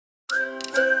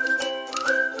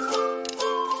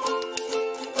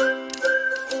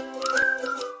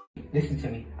listen to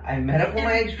me. I met up with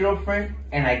my ex-girlfriend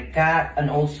and I got an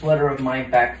old sweater of mine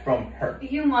back from her.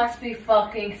 You must be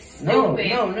fucking stupid.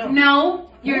 No. No,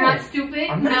 you're not stupid.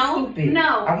 I'm not stupid.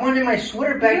 No. I wanted my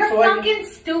sweater back. You're fucking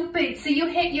stupid. So you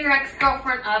hit your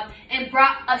ex-girlfriend up and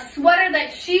brought a sweater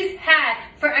that she's had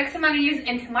for X amount of years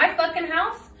into my fucking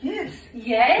house? Yes.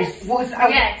 Yes?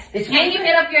 Yes. And you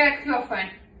hit up your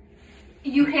ex-girlfriend.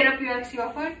 You hit up your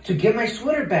ex-girlfriend? To get my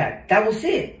sweater back. That was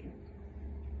it.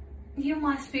 You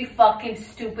must be fucking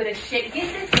stupid as shit. Get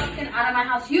this fucking out of my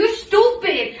house. You're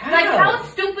stupid. How? Like, how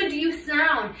stupid do you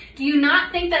sound? Do you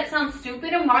not think that sounds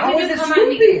stupid? And why would you come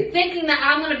stupid? at me thinking that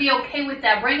I'm going to be okay with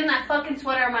that? Bringing that fucking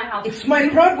sweater in my house. It's my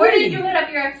property. Where did you hit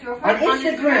up your ex-girlfriend? On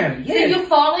Instagram. Yes. So you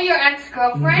follow your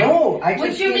ex-girlfriend? No.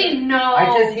 What you mean, no? I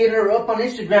just hit her up on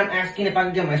Instagram asking if I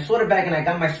can get my sweater back, and I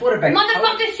got my sweater back.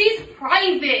 Motherfucker, she's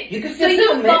private. You can still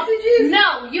send messages?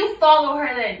 No, you follow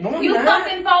her then. No, you not.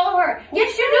 fucking follow her.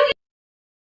 Yes, you do.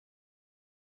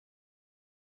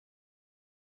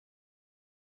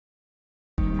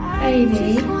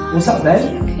 Baby, what's up, babe?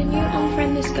 can you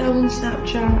unfriend this girl on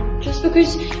Snapchat? Just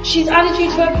because she's added you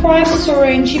to her private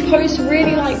story and she posts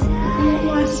really like not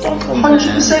nice stuff on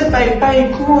 100%,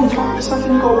 babe, come on, there's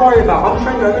nothing you got to worry about.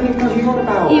 Unfriend her, I don't even know who you're on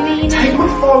about. You mean take my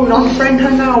phone, unfriend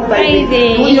her now, baby.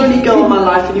 Baby. You're the only girl in my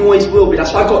life and you always will be.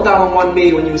 That's why I got down on one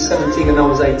knee when you were 17 and I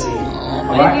was 18. Oh,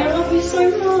 baby, I love you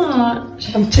so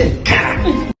much. I'm Tim.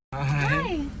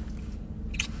 Hi.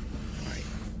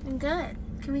 I'm good.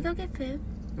 Can we go get food?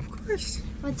 Of course.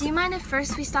 Well, do you mind if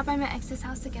first we stop by my ex's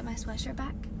house to get my sweatshirt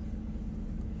back?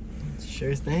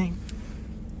 Sure thing.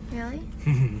 Really?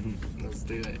 Let's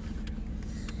do it.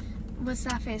 What's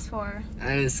that face for?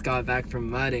 I just got back from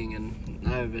mudding and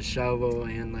I have a shovel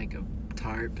and like a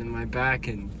tarp in my back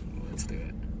and let's do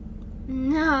it.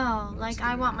 No, like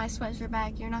I want my sweatshirt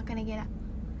back. You're not gonna get out.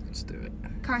 Let's do it.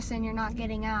 Carson, you're not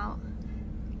getting out.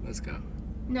 Let's go.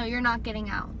 No, you're not getting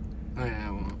out. Oh yeah,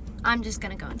 I won't. I'm just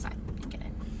gonna go inside and get it.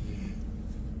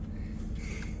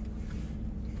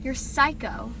 You're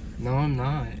psycho. No, I'm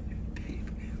not. Babe,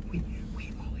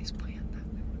 we always planned that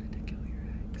we wanted to kill your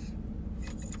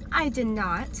ex. I did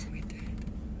not. We did.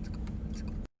 Let's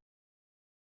go.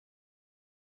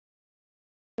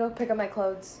 Go pick up my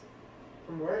clothes.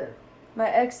 From where? My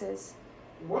ex's.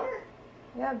 What?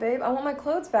 Yeah, babe, I want my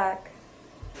clothes back.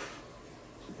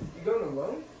 You going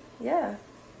alone? Yeah.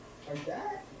 Like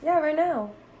that? Yeah, right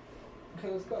now. Okay,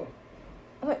 let's go.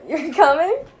 What, you're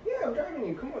coming? Yeah, I'm driving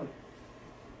you, come on.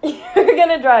 You're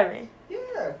gonna drive me?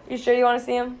 Yeah. You sure you want to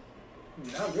see him?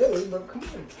 Not really, but come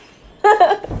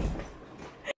on.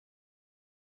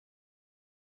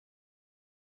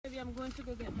 Baby, I'm going to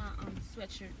go get my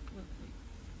sweatshirt real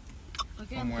quick.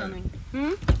 Okay, From I'm where?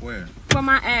 coming. Where? For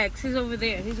my ex. He's over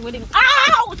there. He's waiting.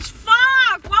 Ouch!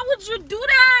 Fuck! Why would you do Where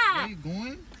that? you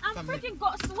going? I'm freaking go.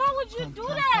 Why would you do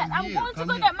that? come I'm here, going to come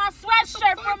go here. get my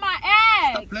sweatshirt from my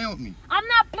Stop ex. playing with me. I'm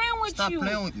not playing with Stop you.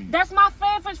 playing with me. That's my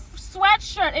favorite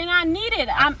sweatshirt, and I need it.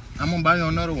 I'm gonna buy you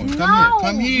another one. No,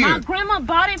 Come here. my grandma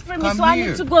bought it for me, Come so I here.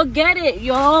 need to go get it,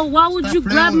 yo. Why would Stop you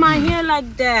playing grab with my me. hair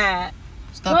like that?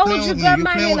 Stop Why playing would you with me. grab You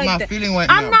my playing hair with like my that? feeling right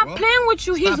I'm now, not bro. playing with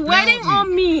you. Stop He's playing waiting with me.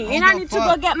 on me, Who and I the need to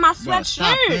fuck? go get my Bro, stop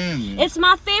playing sweatshirt. me. It's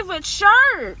my favorite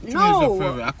shirt. Which one is No. your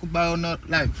favorite? I could buy you another,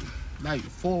 like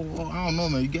four. I don't know,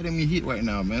 man. You're getting me hit right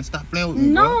now, man. Stop playing with me,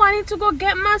 No, bro. I need to go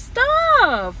get my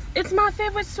stuff. It's my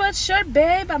favorite sweatshirt,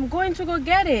 babe. I'm going to go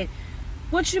get it.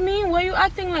 What you mean? Why you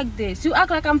acting like this? You act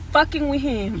like I'm fucking with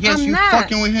him. Yes, I'm you not.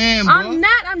 fucking with him, bro. I'm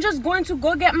not. I'm just going to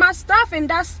go get my stuff, and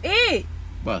that's it.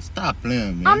 But stop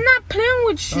playing, man. I'm not playing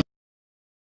with you.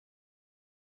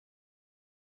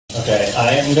 Okay,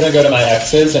 I am gonna go to my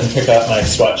ex's and pick up my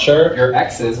sweatshirt. Your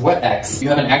ex's? What ex? You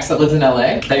have an ex that lives in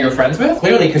LA that you're friends with?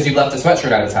 Clearly, because you left a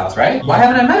sweatshirt at his house, right? Why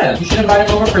haven't I met him? You should invite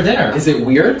him over for dinner. Is it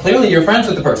weird? Clearly, you're friends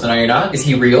with the person, are you not? Is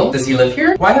he real? Does he live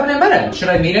here? Why haven't I met him? Should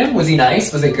I meet him? Was he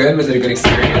nice? Was it good? Was it a good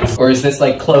experience? Or is this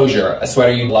like closure? A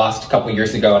sweater you lost a couple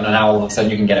years ago and now all of a sudden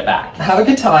you can get it back. Have a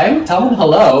good time. Tell him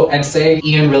hello and say,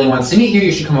 Ian really wants to meet you.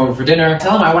 You should come over for dinner.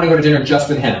 Tell him I want to go to dinner just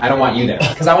with him. I don't want you there.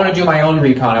 Because I want to do my own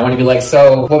recon. I want to be like,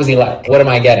 so what was he like? What am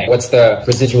I getting? What's the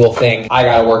residual thing I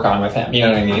gotta work on with him? You know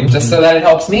what I mean? Just so that it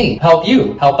helps me, help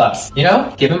you, help us. You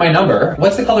know? Give him my number.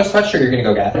 What's the color sweatshirt you're gonna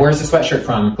go get? Where's the sweatshirt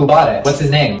from? Who bought it? What's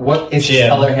his name? What is his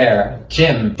color hair?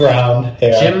 Jim. Brown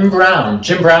hair. Jim Brown.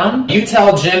 Jim Brown? You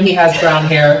tell Jim he has brown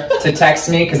hair to text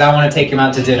me because I want to take him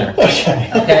out to dinner.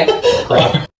 Okay.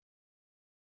 Okay?